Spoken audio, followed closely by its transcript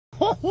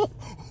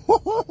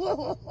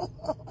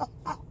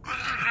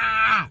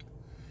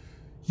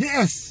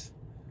Yes.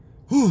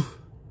 Whew.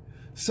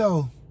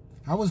 So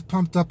I was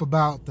pumped up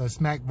about the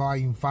Smack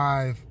Volume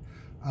 5.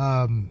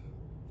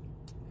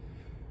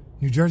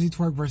 New Jersey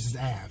Twork versus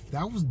Av.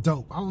 That was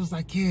dope. I was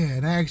like, yeah.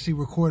 And I actually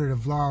recorded a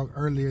vlog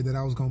earlier that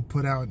I was going to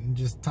put out and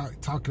just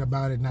talking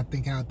about it. And I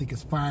think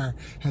it's fire.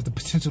 Has the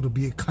potential to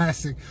be a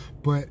classic.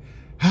 But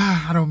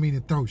I don't mean to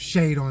throw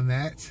shade on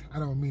that. I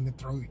don't mean to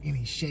throw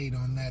any shade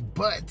on that.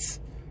 But,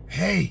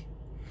 hey,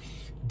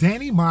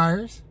 Danny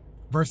Myers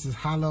versus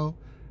Hollow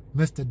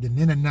Mr.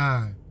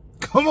 Deninanine.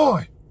 Come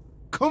on.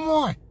 Come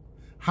on.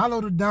 Hollow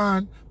the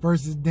Don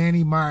versus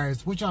Danny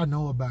Myers. What y'all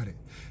know about it?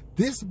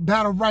 This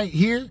battle right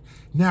here,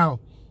 now,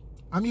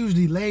 I'm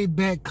usually laid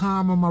back,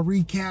 calm on my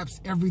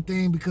recaps,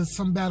 everything, because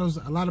a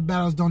lot of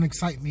battles don't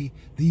excite me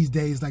these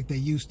days like they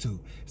used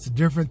to. It's a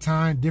different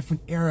time,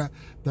 different era.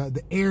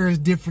 The air is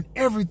different.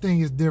 Everything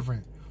is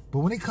different. But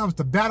when it comes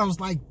to battles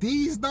like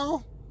these,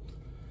 though,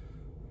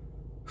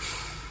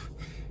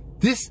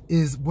 this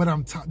is what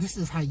I'm talking. This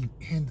is how you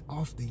end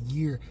off the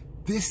year.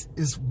 This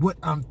is what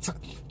I'm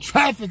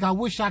traffic. I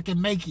wish I could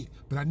make it,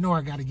 but I know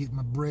I got to get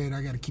my bread.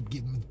 I got to keep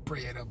getting my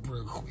bread up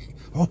real quick.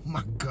 Oh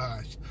my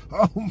gosh.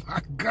 Oh my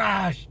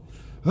gosh.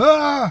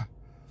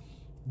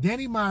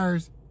 Danny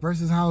Myers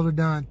versus Hollow the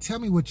Don. Tell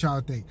me what y'all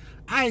think.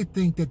 I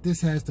think that this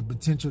has the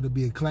potential to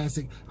be a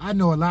classic. I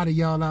know a lot of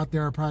y'all out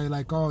there are probably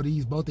like, oh,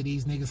 both of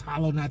these niggas,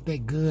 Hollow not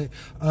that good.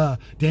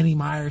 Danny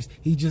Myers,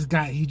 he just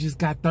got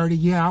 30.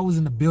 Yeah, I was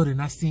in the building.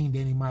 I seen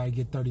Danny Myers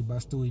get 30 by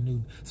Stewie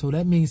Newton. So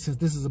that means since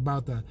this is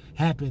about to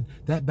happen,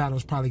 that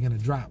battle's probably gonna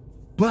drop.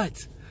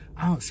 But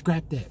I don't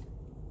scrap that.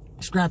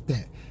 Scrap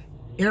that.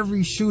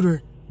 Every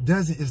shooter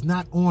is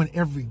not on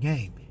every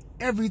game.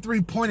 Every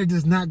three-pointer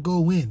does not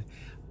go in.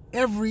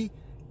 Every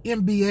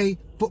NBA,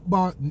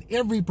 football, and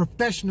every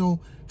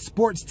professional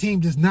sports team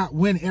does not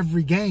win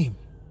every game.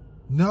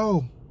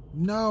 No,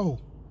 no.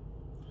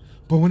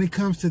 But when it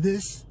comes to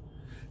this,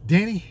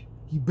 Danny,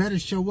 you better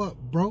show up,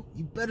 bro.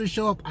 You better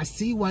show up. I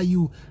see why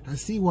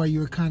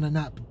you're kind of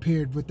not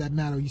prepared with that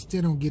battle. You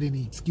still don't get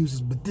any excuses,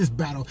 but this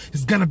battle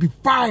is gonna be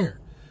fire.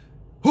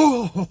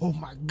 Oh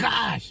my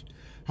gosh.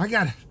 I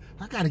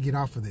gotta get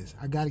off of this.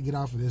 I gotta get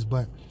off of this.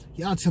 But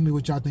y'all tell me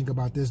what y'all think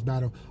about this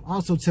battle.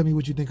 Also tell me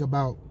what you think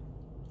about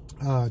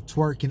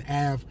Twork and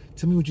Av.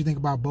 Tell me what you think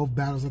about both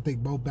battles. I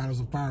think both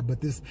battles are fire,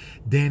 but this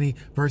Danny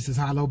versus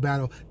Hollow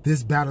battle,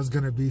 this battle is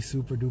gonna be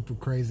super duper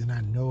crazy, and I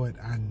know it.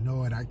 I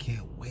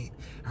can't wait.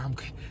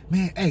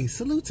 Man, hey,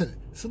 salute to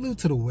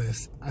the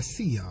West. I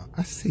see y'all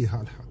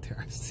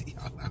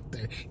out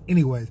there.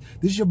 Anyways,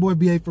 this is your boy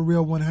BA for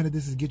Real 100.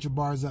 This is Get Your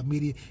Bars Up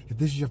Media. If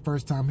this is your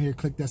first time here,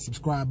 click that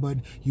subscribe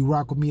button. You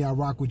rock with me, I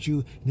rock with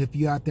you. And if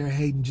you out there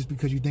hating just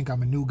because you think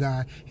I'm a new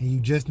guy and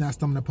you just not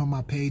stumbling upon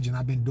my page and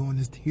I've been doing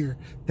this here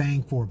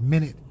thing for a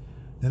minute,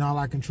 then all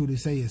I can truly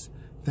say is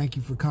thank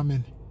you for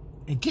coming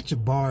and get your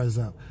bars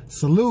up.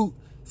 Salute,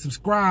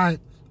 subscribe.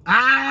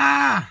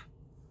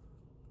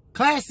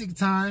 Classic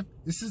time.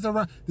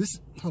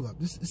 Hold up.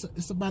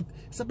 It's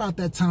about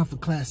that time for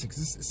classics.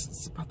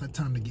 It's about that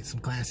time to get some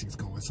classics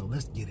going. So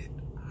let's get it.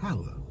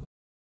 Holla.